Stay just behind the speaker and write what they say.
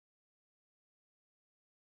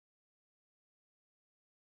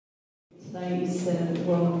Today is the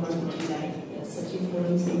World Refugee Day. It's such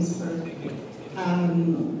important things for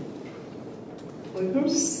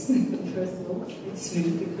Uyghurs. First of all, it's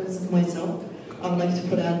really because of myself. I'd like to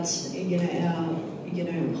put out,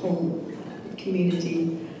 our, whole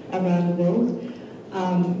community around the world,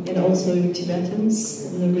 and also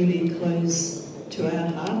Tibetans. They're really close to our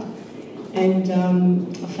heart. And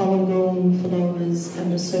Falun Gong followers,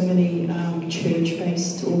 and there's so many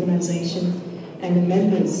church-based organisations and the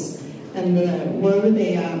members. And wherever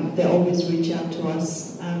they are, they always reach out to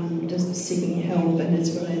us, just seeking help, and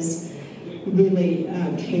as well as really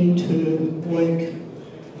keen to work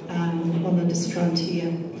on this frontier.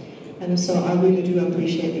 And so I really do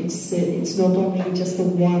appreciate it. It's not only just the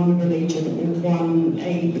one religion or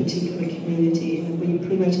a particular community. We're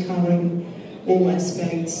pretty much covering all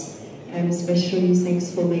aspects. And especially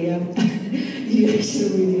thanks for Leah. You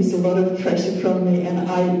actually reduced a lot of pressure from me,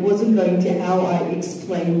 and I wasn't going to how I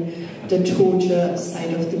explain the torture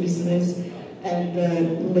side of the business, and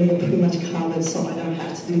Leah pretty much covered, so I don't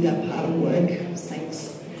have to do that part of work.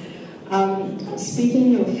 Thanks.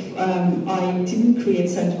 Speaking of, I didn't create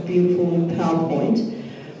such a beautiful PowerPoint,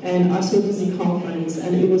 and I saw this in conference,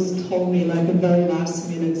 and it was told me like the very last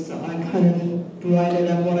minute, so I kind of write it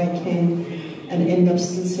out what I can, and end up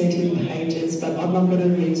still 13 pages, but I'm not going to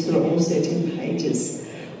read through all 13 pages.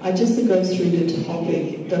 I just go through the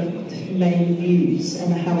topic, the main views,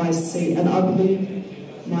 and how I see, and I believe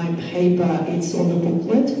my paper is on the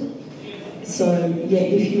booklet. So yeah,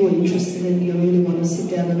 if you're interested and you really want to sit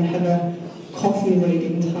down and have a coffee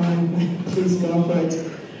reading time, please go for it.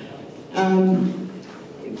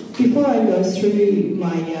 Before I go through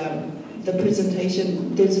my the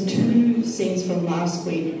presentation, there's two things from last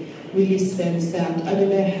week really stands out. I don't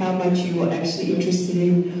know how much you are actually interested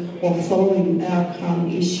in or following our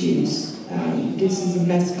current issues. This is a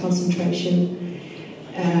mass concentration,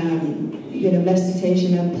 mass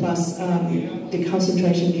detention, and plus the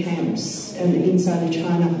concentration camps and inside of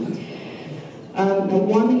China.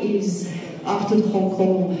 One is after the Hong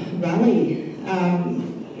Kong rally,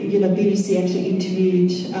 BBC actually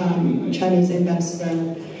interviewed Chinese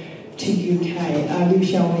ambassador to UK, Liu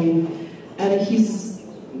Xiaolin, and his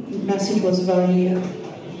message was very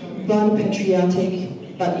patriotic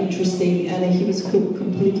but interesting, and he was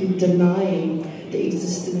completely denying the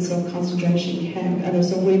existence of concentration camp. And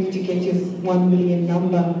so where did you get your 1 million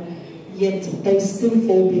number? Yet they still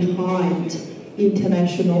fall behind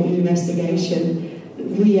international investigation.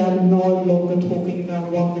 We are no longer talking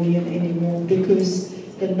about 1 million anymore because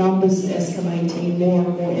the numbers escalating, more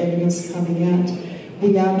and more evidence coming out.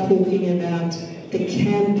 We are talking about the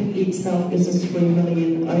camp itself is a 3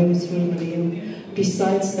 million, over 3 million.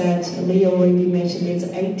 Besides that, Leah already mentioned there's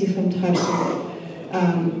 8 different types of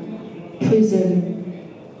prison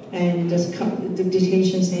and the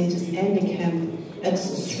detention centers and the camp.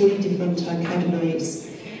 That's 3 different categories.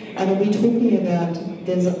 And we're talking about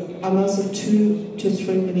there's another 2 to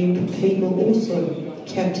 3 million people also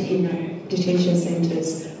kept in detention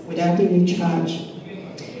centers without any charge.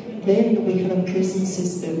 Then we have a prison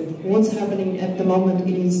system. What's happening at the moment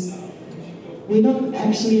is we're not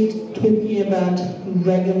actually talking about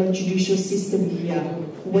regular judicial system here.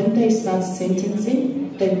 When they start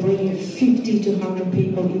sentencing, they bring 50 to 100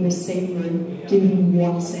 people in the same room, giving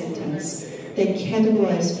one sentence. They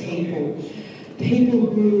categorize people. People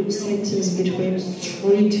who sentenced between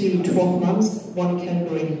 3 to 12 months, one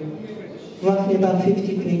category. Roughly about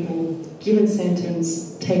 50 people, given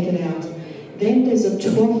sentence, taken out. Then there's a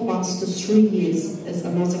 12 months to 3 years as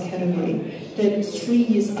another category. Then 3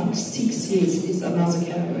 years up to 6 years is another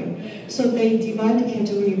category. So they divide the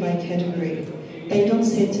category by category. They don't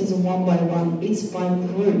sentence one by one, it's by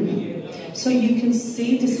group. So you can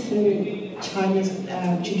see this whole Chinese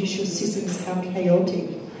judicial system is how chaotic.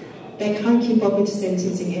 They can't keep up with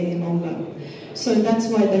sentencing any longer. So that's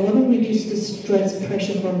why they want to reduce the stress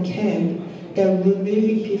pressure from camp. They're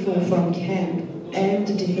removing people from camp and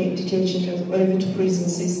the detention over to prison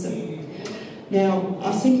system. Now,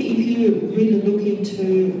 I think if you really look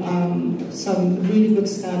into some really good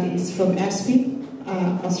studies from ASPI,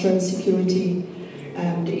 Australian Security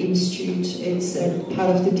Institute, it's part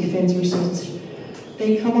of the Defence Research,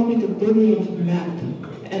 they come up with a brilliant map,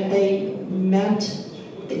 and they mapped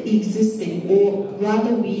the existing, or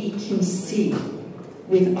rather we can see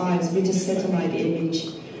with eyes, with a satellite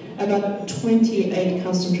image, about 28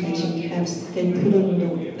 concentration camps. They put on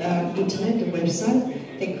the internet, the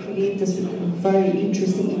website, they create this very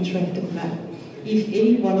interesting interactive map. If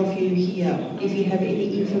any one of you here, if you have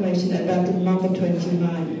any information about the number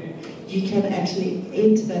 29, you can actually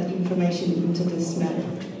enter that information into this map.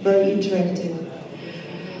 Very interactive.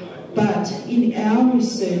 But in our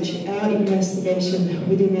research, our investigation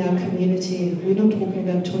within our community, we're not talking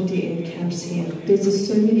about 28 camps here. There's just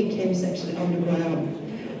so many camps actually on the ground.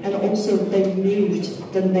 And also they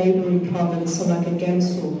moved the neighboring province, so like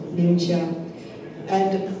Gansu, Ningxia.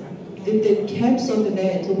 And the camps over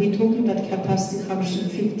there, we're talking about capacity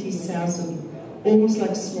 150,000, almost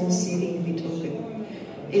like a small city we're talking.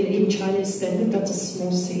 In Chinese standard, that's a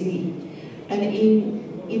small city. And in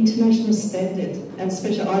international standard, and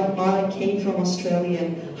especially I came from Australia,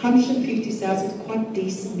 150,000 quite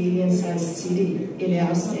decent medium-sized city in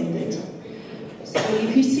our standard. So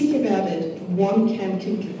if you think about it, one camp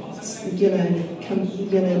can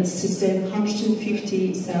sustain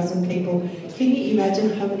 150,000 people. Can you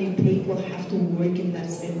imagine how many people have to work in that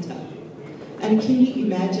center? And can you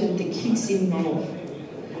imagine the kids involved?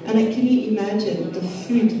 And can you imagine the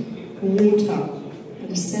food, water,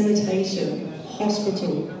 the sanitation,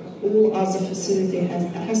 hospital, all other facility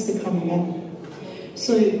has to come along.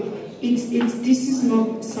 So this is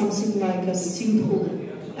not something like a simple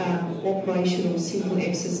operational, simple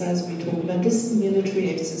exercise we talk about. This is military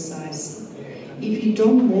exercise. If you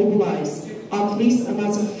don't mobilize at least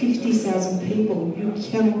another 50,000 people, you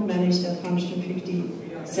cannot manage that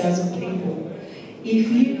 150,000 people. If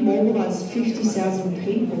you mobilize 50,000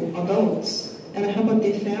 people, adults, and how about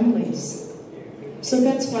their families? So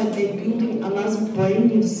that's why they're building another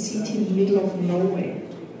brand new city in the middle of nowhere.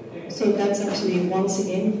 So that's actually, once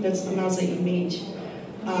again, that's another image.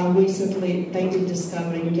 Recently, they did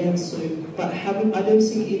discover in Gansu, but I don't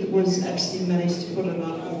think it was actually managed to put it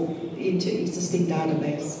up into existing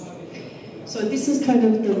database. So this is kind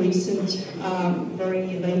of the recent,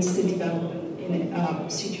 very latest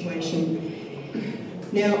development situation.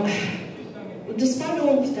 Now, despite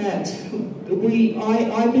all of that,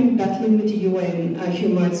 I've been battling with the UN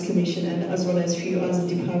Human Rights Commission and as well as a few other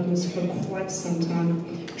departments for quite some time,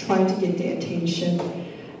 trying to get their attention.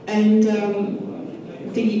 And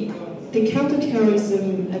the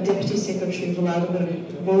counterterrorism deputy secretary, Vladimir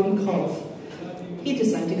Volkov, he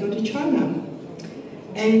decided to go to China.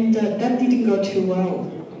 And that didn't go too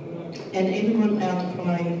well. And everyone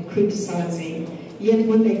outcrying, criticizing. Yet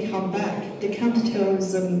when they come back, the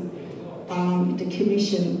counterterrorism the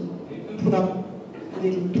commission put up a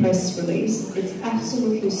little press release. It's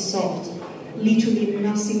absolutely soft, literally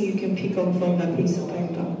nothing you can pick on from that piece of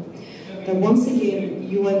paper. But once again,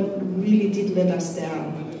 UN really did let us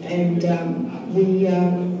down, and we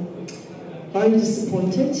are very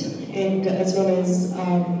disappointed, and as well as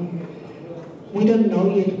we don't know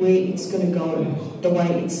yet where it's going to go, the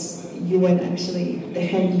way it's UN actually, the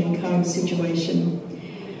handling current situation.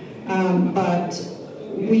 But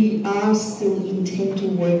we are still intent to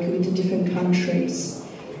work with the different countries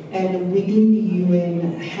and within the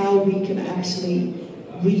UN how we can actually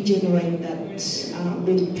regenerate that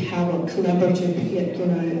little power,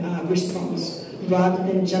 collaborative response, rather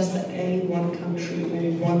than just one country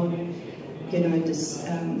or one, this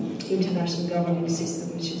international governing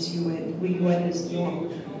system, which is UN. UN is not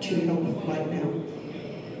too helpful right now.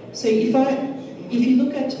 So if you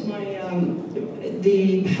look at my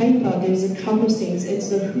the paper, there's a couple of things. It's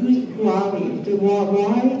the who are we?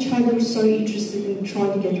 Why China is so interested in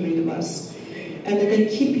trying to get rid of us, and that they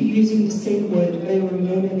keep using the same word over and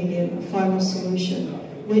over again. A final solution.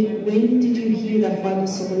 When did you hear that final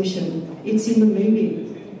solution? It's in the movie.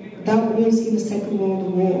 That was in the Second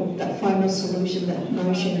World War. That final solution, that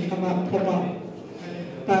notion pop up.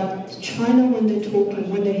 But China, when they're talking,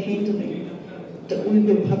 when they're handling the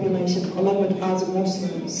Uyghur population, along with other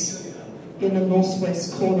Muslims in the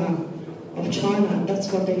northwest corner of China,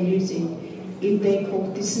 that's what they're using. If they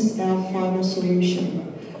call this is our final solution.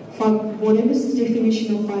 Whatever is the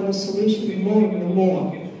definition of final solution, more and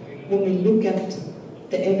more, when we look at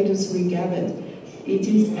the evidence we gathered, it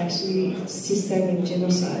is actually systemic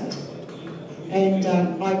genocide. And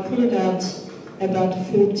I put it out about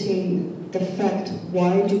 14, the fact,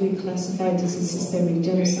 why do we classify this as systemic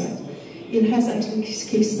genocide? It has actually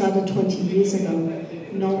kick-started 20 years ago.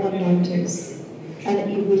 No one noticed. And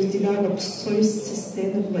it was developed so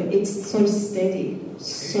sustainably, it's so steady,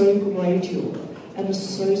 so gradual, and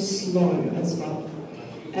so slow as well.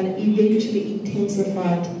 And eventually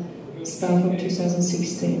intensified starting from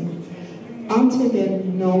 2016. Until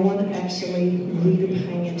then, no one actually really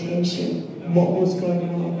paying attention what was going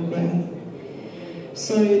on the ground.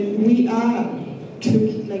 So we are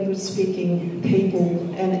Turkic language speaking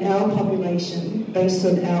people, and our population, based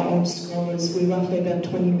on our own scholars, we're roughly about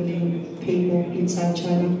 20 million people inside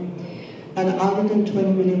China. And other than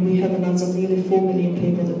 20 million, we have another nearly 4 million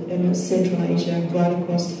people in Central Asia, right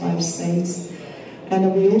across 5 states.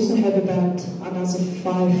 And we also have about another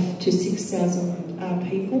 5,000 to 6,000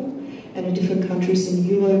 people and in different countries in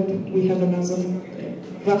Europe. We have another,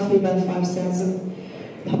 roughly about 5,000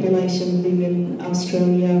 population live in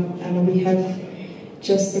Australia, and we have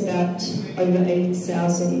just about over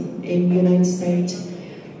 8,000 in the United States.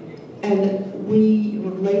 And we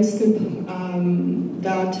released the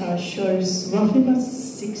data shows roughly about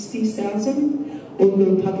 60,000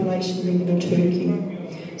 Uyghur population living in Turkey.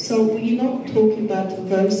 So we're not talking about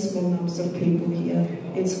very small numbers of people here.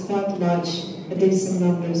 It's quite large, decent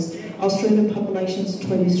numbers. Australian population is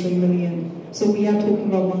 23 million. So we are talking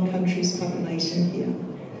about one country's population here.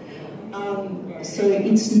 So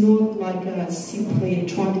it's not like simply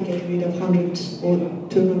trying to get rid of 100 or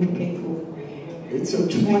 200 people. It's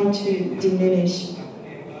trying to diminish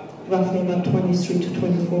roughly about 23 to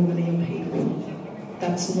 24 million people.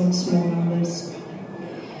 That's not small numbers.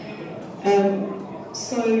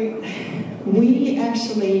 So we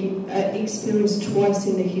actually experienced twice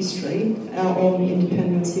in the history our own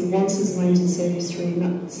independence. Once is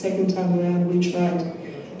 1973, second time around we tried,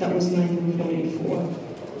 that was 1944.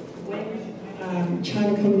 When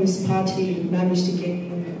China Communist Party managed to get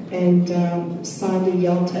in and signed the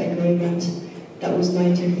Yalta Agreement, that was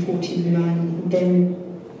 1949, then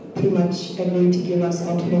pretty much agreed to give us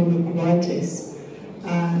autonomic rights.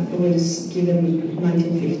 It was given in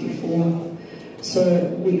 1954. So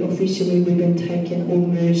we've been taken or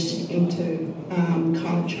merged into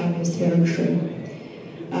current Chinese territory.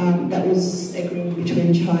 That was agreement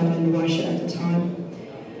between China and Russia at the time.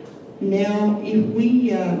 Now, if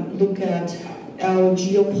we look at our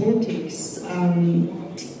geopolitics,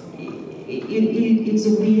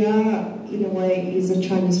 we are, in a way, is a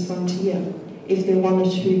Chinese frontier if they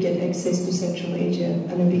wanted to get access to Central Asia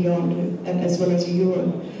and beyond, and as well as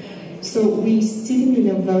Europe. So we're sitting in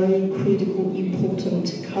a very critical,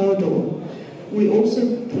 important corridor. We're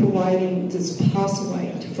also providing this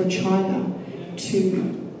pathway for China to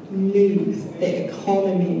move their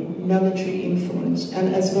economy, military influence,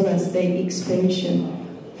 and as well as their expansion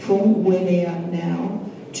from where they are now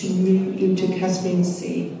to move into Caspian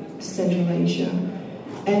Sea, Central Asia,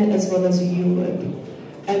 and as well as Europe.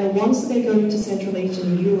 And once they go into Central Asia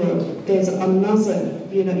and Europe, there's another,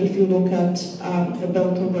 if you look at the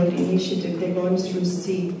Belt and Road Initiative, they're going through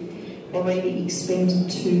sea, already expanded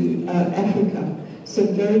to Africa. So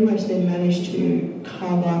very much they managed to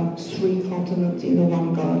cover 3 continents in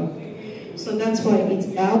one go. So that's why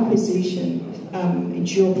it's our position,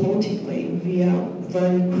 geopolitically, we are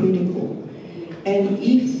very critical. And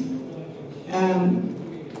if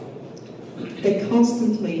they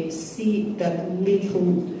constantly see that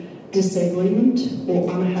little disagreement or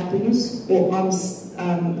unhappiness or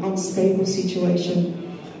unstable situation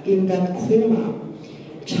in that corner,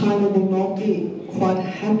 China will not be quite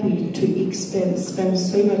happy to spend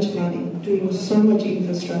so much money, doing so much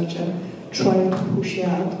infrastructure, trying to push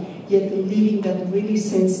out, yet leaving that really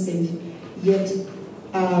sensitive, yet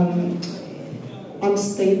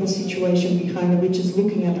unstable situation behind, which is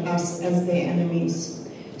looking at us as their enemies.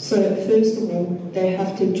 So first of all, they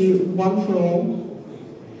have to do one for all,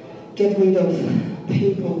 get rid of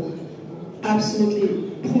people,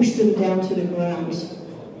 absolutely push them down to the ground,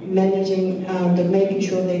 making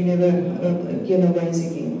sure they never rise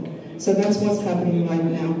again. So that's what's happening right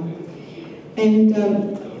now. And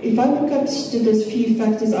if I look at those few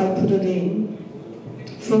factors I put it in,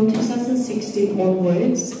 from 2016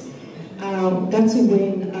 onwards, that's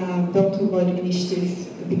when Belt and Road Initiative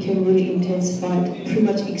became really intensified, pretty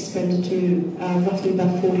much expanded to roughly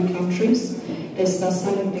about 40 countries. They start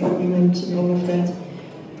signing the agreement and all of that.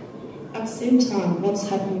 At the same time, what's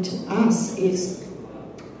happening to us is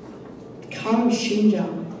current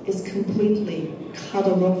Xinjiang is completely cut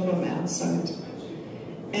off from outside.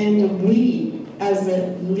 And we, as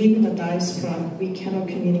a living in the diaspora, we cannot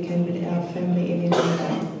communicate with our family any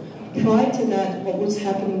longer. Prior to that, what was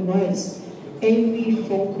happening was every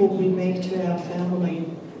phone call we make to our family,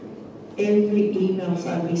 every email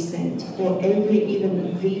that we sent, or every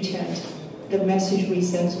even WeChat, the message we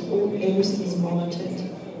sent, everything is monitored.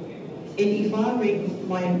 And if I ring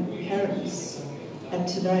my parents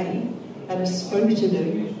today and I spoke to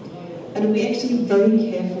them, and we're actually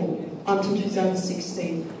very careful until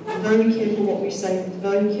 2016, very careful what we say,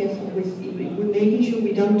 very careful with we're making sure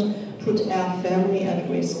we don't put our family at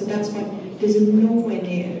risk, but that's why there's nowhere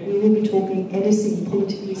near we will be talking anything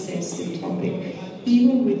politically sensitive topic.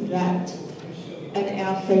 Even with that, and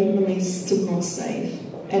our family is still not safe.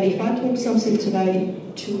 And if I talk something today,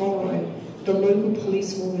 tomorrow, the local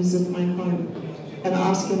police will visit my home and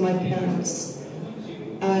ask for my parents.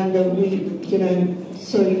 And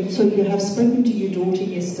so you have spoken to your daughter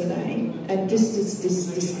yesterday, and this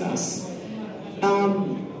discussed.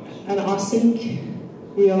 And I think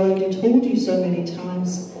We already told you so many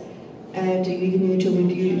times, and you need to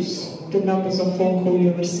reduce the numbers of phone calls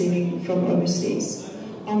you're receiving from overseas.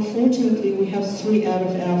 Unfortunately, we have 3 out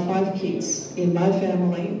of our 5 kids in my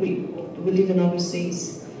family. We live in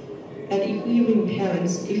overseas. And if we ring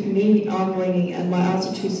parents, if me, I'm ringing, and my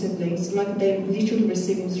other 2 siblings, like they're literally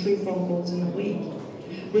receiving 3 phone calls in a week,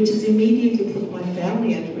 which has immediately put my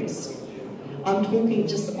family at risk. I'm talking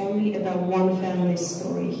just only about one family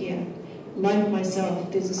story here. Like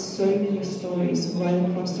myself, there's so many stories right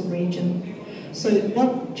across the region. So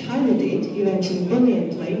what China did, eventually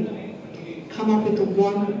brilliantly, come up with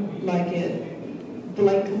one, like a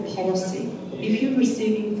blanket policy. If you're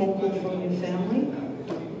receiving phone call from your family,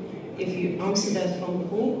 if you answer that phone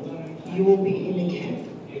call, you will be in a camp.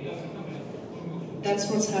 That's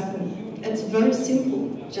what's happened. It's very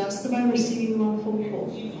simple, just by receiving one phone call.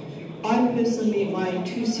 I personally, my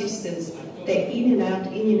 2 sisters, they're in and out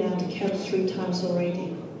of camps 3 times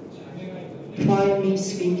already, prior to me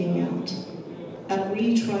speaking out. And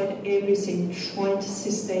we tried everything, trying to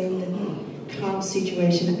sustain the calm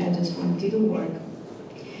situation at the time. Didn't work.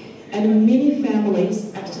 And many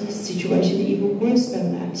families, actually the situation even worse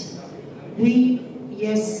than that. We,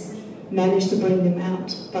 yes, managed to bring them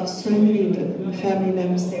out, but so many of the family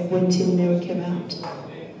members that went in never came out.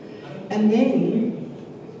 And then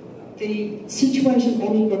the situation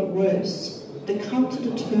only got worse. They come to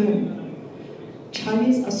the term,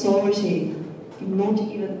 Chinese authority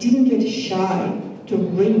didn't get shy to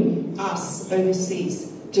ring us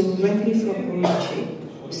overseas directly from origin,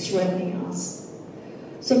 threatening us.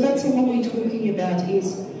 So that's what we're talking about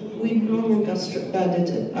is we no longer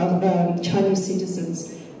Chinese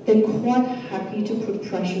citizens. They're quite happy to put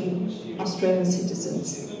pressure on Australian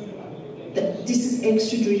citizens. That this is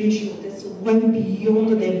extrajudicial, that's went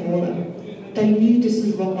beyond their border. They knew this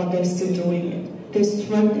is wrong, but they're still doing it. They're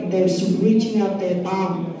threatening, they're reaching out their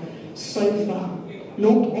arm so far.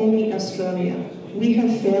 Not only Australia, we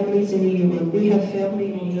have families in Europe, we have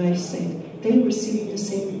family in the United States. They're receiving the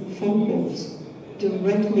same phone calls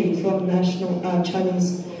directly from national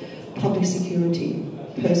Chinese public security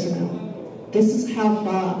personnel. This is how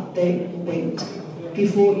far they went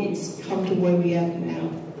before it's come to where we are now.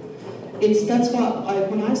 That's why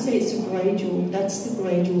when I say it's a gradual, that's the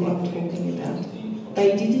gradual I'm talking about.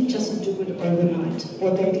 They didn't just do it overnight,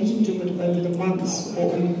 or they didn't do it over the months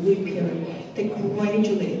or a week period. They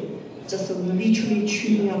gradually, just literally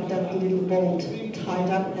chewing up that little bolt, tied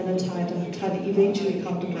up and tied to eventually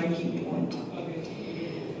come to breaking point.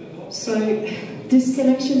 So this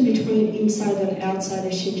connection between inside and outside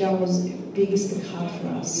of Xinjiang was the biggest cut for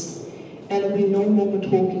us. And we're no longer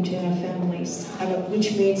talking to our families,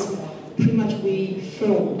 which means pretty much we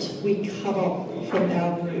cut off from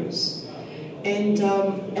our roots. And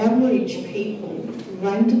average people,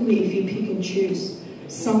 randomly if you pick and choose,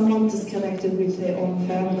 someone disconnected with their own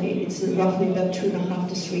family, it's roughly about 2.5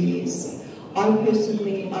 to 3 years. I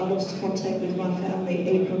lost contact with my family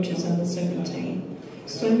April 2017.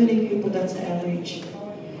 So many people, that's average.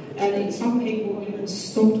 And some people even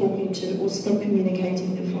stopped talking to or stopped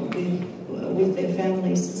communicating with their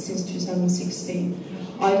families since 2016.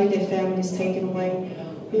 Either their families taken away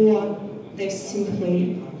or they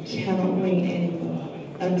simply cannot ring anymore.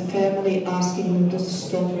 And family asking them to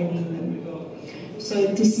stop ringing them. So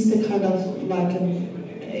this is the kind of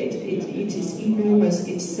it is enormous.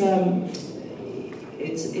 It's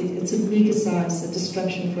a bigger size, a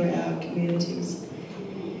distraction for our communities.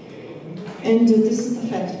 And this is the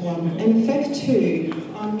fact 1. And fact 2,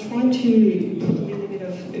 I'm trying to put a little bit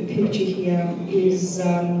of a picture here, is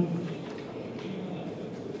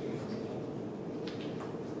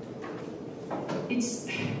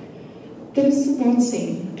there's one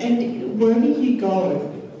thing, and wherever you go,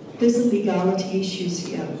 there's legality issues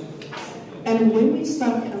here. And when we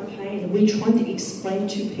start campaigning, we're trying to explain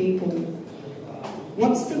to people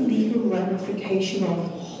what's the legal ramification of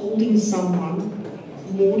holding someone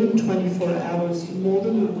more than 24 hours, more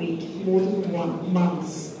than a week, more than 1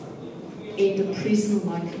 month in the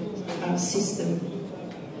prison-like system.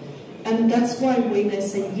 And that's why when they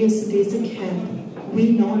say, yes, it is a camp,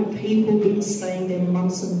 we know people been staying there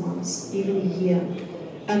months and months, even a year.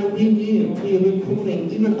 And we knew, we are reporting,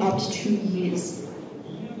 even up to 2 years,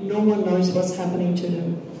 no one knows what's happening to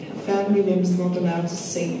them. Family members not allowed to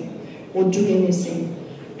see or do anything.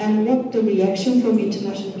 And what the reaction from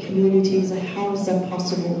international communities, how is that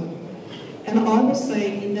possible? And I would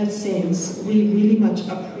say, in that sense, we really much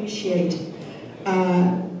appreciate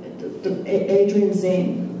Adrian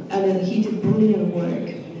Zen, and he did brilliant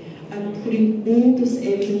work, and putting all this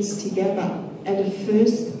evidence together. And the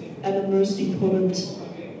first and the most important,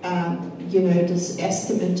 this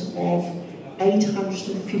estimate of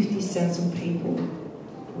 850,000 people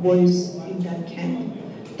was in that camp.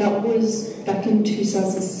 That was back in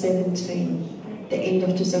 2017, the end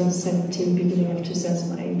of 2017, beginning of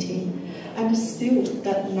 2018. And still,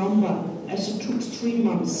 that number actually took 3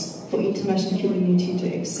 months for international community to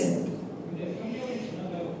accept.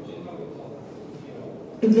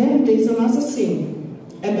 Then there's another thing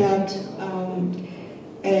about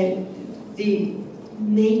the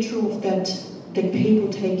nature of the people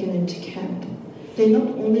taken into camp. They're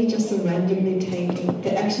not only just randomly taken,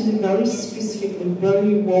 they're actually very specifically,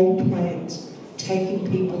 very well planned, taking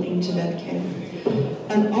people into that camp.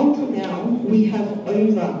 And until now, we have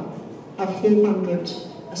over 400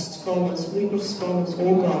 scholars, Uyghur scholars,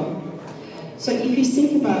 all gone. So if you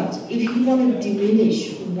think about, if you want to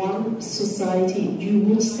diminish one society, you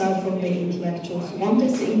will start from the intellectuals.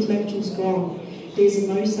 Once the intellectuals gone, there's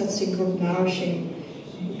no such thing called nourishing.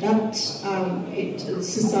 That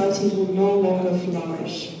society will no longer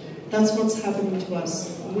flourish. That's what's happening to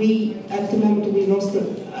us. At the moment, we lost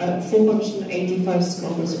 485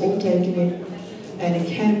 scholars, all taken in a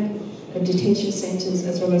camp, detention centres,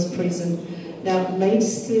 as well as prison. Now,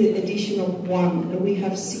 latest edition of one, we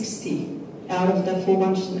have 60 out of the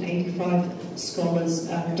 485 scholars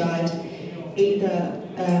died either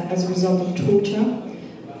as a result of torture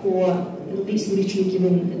or at least literally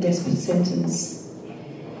given a desperate sentence.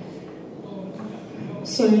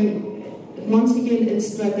 So once again,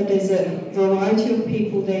 it's like that there's a variety of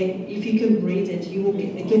people there. If you can read it, you will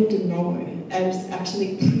get to know. And it's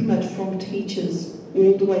actually pretty much from teachers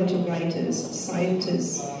all the way to writers,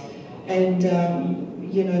 scientists, and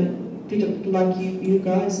you know, bit of like you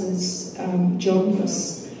guys as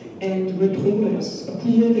journalists and reporters,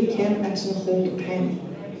 whoever can actually hold a pen,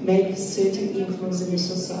 make certain influence in the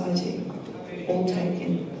society, all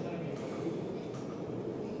taken.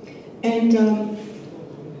 And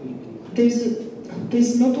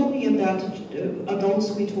there's not only about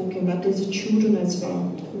adults we're talking about, there's the children as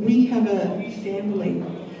well. We have a family,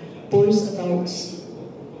 boys, adults,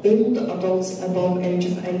 all the adults above age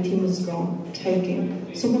of 18 is gone,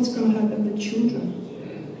 taken. So what's going to happen with children?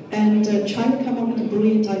 And China came up with a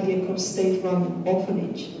brilliant idea called state-run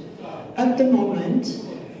orphanage. At the moment,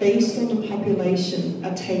 based on the population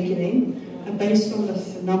are taken in, and based on the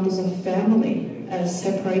numbers of family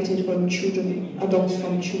separated from children, adults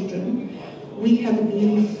from children, we have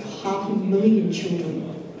nearly 500,000 children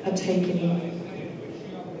are taken in.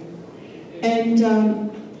 And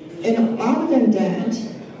other than that,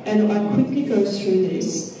 and I quickly go through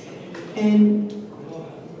this, and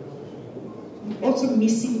also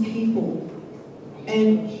missing people.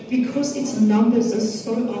 And because its numbers are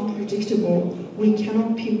so unpredictable, we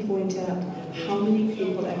cannot pinpoint out how many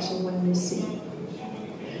people actually went missing.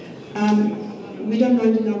 We don't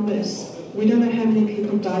know the numbers. We don't know how many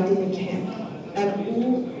people died in the camp. And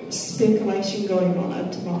all speculation going on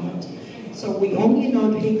at the moment. So we only know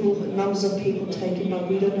numbers of people taken, but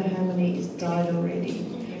we don't know how many died already.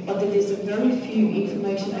 But there is a very few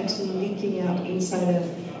information actually leaking out inside of,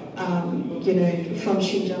 you know, from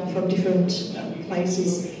Xinjiang, from different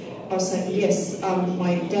places. I was saying, yes,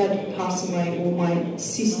 my dad passed away, or my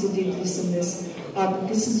sister did this and this.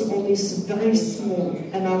 This is all this very small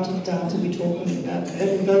amount of data we're talking about,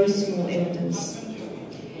 and very small evidence.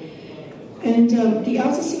 And the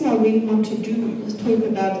other thing I really want to talk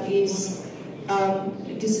about is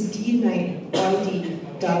this DNA ID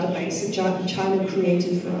database that China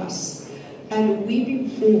created for us. And we've been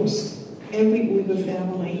forced, every Uyghur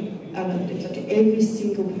family, like every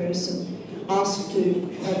single person, asked to,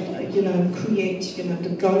 you know, create, you know,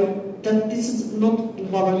 that this is not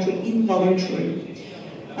voluntary, involuntary,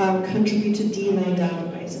 contributed DNA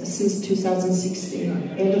database since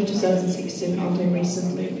 2016, end of 2016 until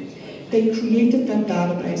recently. They created that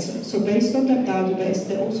database. So based on that database,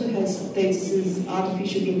 they also has this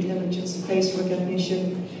artificial intelligence, face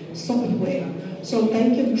recognition software. So they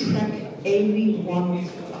can track every one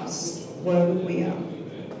of us where we are.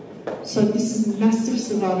 So this is massive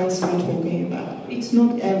surveillance we're talking about. It's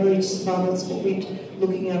not average surveillance what we're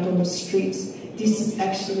looking at on the streets. This is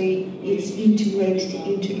actually, it's integrated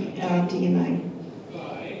into our DNA.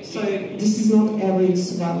 So this is not average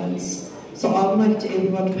surveillance. So I would like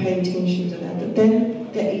everyone to pay attention to that. But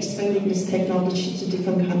then they're expanding this technology to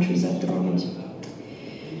different countries at the moment.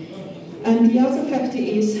 And the other factor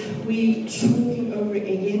is we're talking over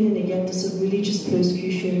again and again this is religious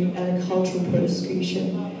persecution and cultural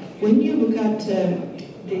persecution. When you look at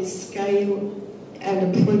the scale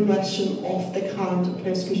and the progression of the kind of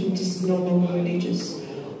persecution, this is no longer religious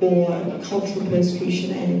or cultural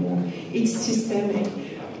persecution anymore. It's systemic.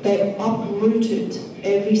 They uprooted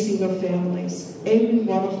every single families. Every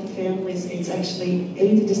one of the families is actually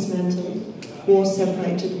either dismantled or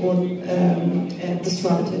separated or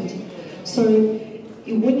disrupted. So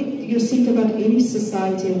when you think about any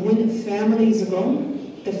society, when a family is gone,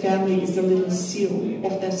 the family is the little seal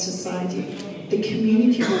of that society. The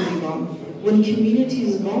community will be gone. When community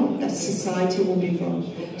is gone, that society will be gone.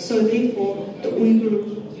 So therefore, the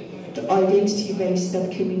Uyghur, the identity-based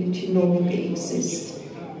that community no longer exists.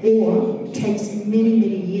 Or takes many,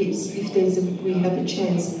 many years if we have a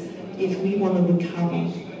chance, if we want to recover,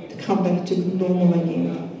 to come back to normal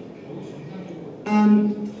again.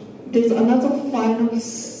 There's another final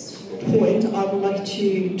point I would like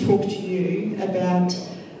to talk to you about.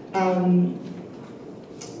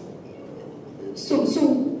 So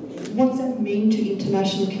what's that mean to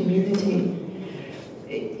international community?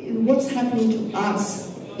 What's happening to us?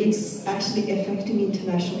 It's actually affecting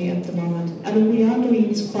internationally at the moment, and we are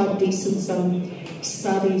doing quite decent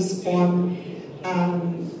studies on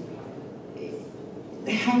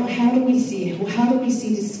how do we see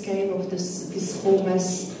the scale of this whole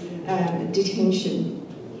mass detention.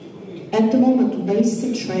 At the moment, where's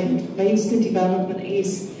the trend, where's the development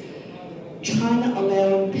is China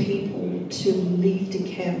allowing people to leave the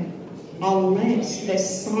camp unless they're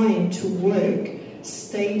signed to work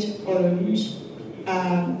state-owned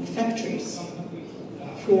factories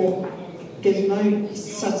there's no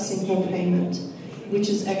such simple payment, which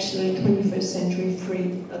is actually a 21st century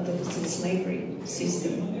free deficit slavery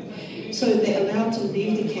system. So they're allowed to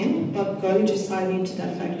leave the camp but go to sign into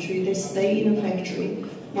that factory. They stay in a factory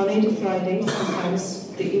Monday to Friday, sometimes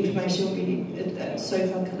the information will be so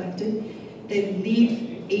far collected. They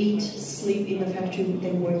live, eat, sleep in the factory,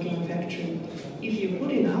 they work in the factory. If you're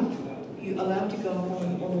good enough, you're allowed to go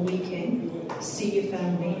home on a weekend, see your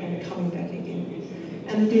family, and coming back again.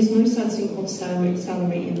 And there's no such thing called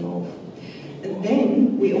salary involved. And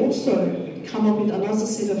then we also come up with another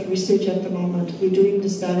set of research at the moment. We're doing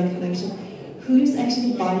this data collection. Who's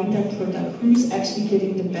actually buying that product? Who's actually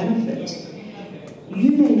getting the benefit?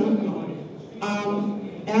 You may not know.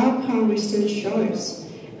 Our current research shows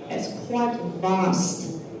as quite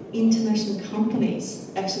vast international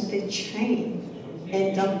companies, actually their chain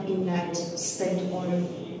end up in that state-owned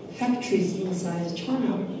factories inside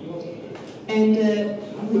China. And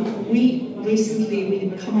we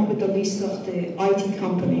recently come up with a list of the IT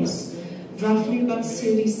companies, roughly about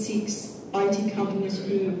 36 IT companies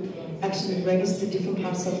who actually register different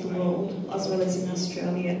parts of the world, as well as in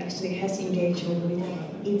Australia, actually has engagement with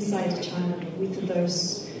inside China with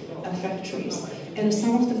those factories. And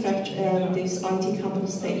some of these IT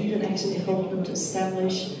companies, they even actually help them to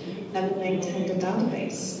establish and maintain the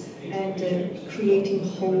database and creating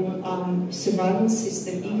whole surveillance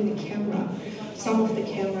system, even a camera. Some of the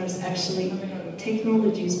cameras actually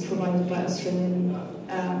technologies provided by Australian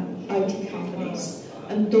IT companies.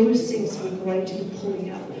 And those things we're going to be pulling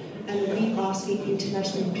up. And we ask the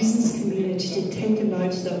international business community to take a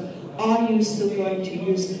notice of, are you still going to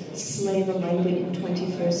use slave labor in the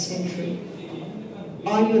 21st century?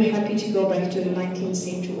 Are you happy to go back to the 19th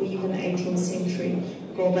century or even 18th century,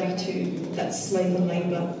 go back to that slave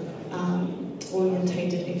labor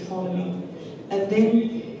orientated economy? And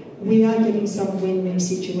then we are getting some win-win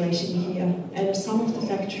situation here. And some of the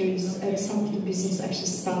factories and some of the business actually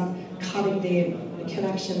start cutting their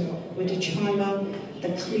connection with China, the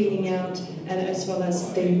cleaning out, and as well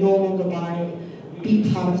as they no longer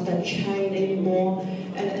be part of that chain anymore,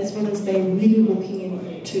 and as well as they're really looking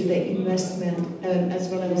into the investment, as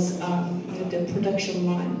well as the production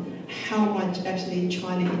line, how much actually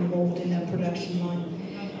China involved in that production line.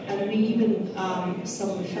 And we even,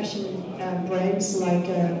 some fashion brands like,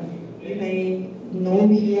 you may know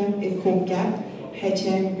here, it's called Gap,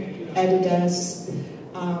 H&M, Adidas,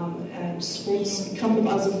 sports, a couple of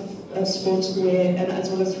other sportswear, and as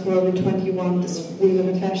well as Forever 21, this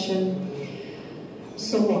women fashion,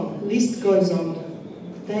 so on. List goes on.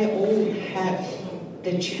 They all have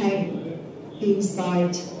the chain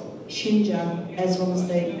inside Xinjiang, as well as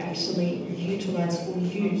they actually utilize or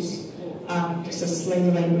use just a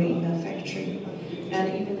slave labor in their factory.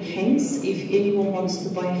 And even hence, if anyone wants to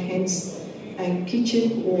buy hence a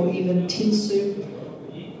kitchen or even tin soup,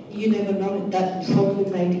 you never know, that probably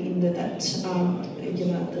made in the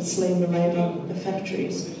slave labor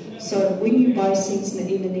factories. So when you buy things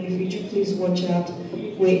in the near future, please watch out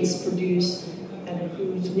where it's produced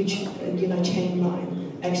and which chain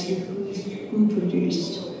line, actually who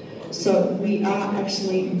produced. So we are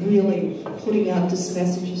actually really putting out these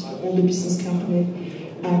messages to all the business companies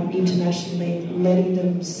internationally, letting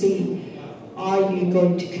them see, are you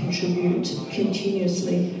going to contribute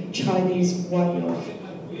continuously Chinese way of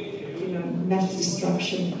mass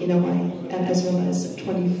destruction in a way, and as well as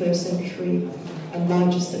 21st century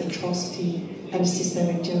largest atrocity and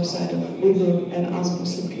systemic genocide of Uyghur and other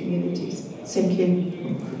Muslim communities. Thank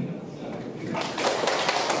you.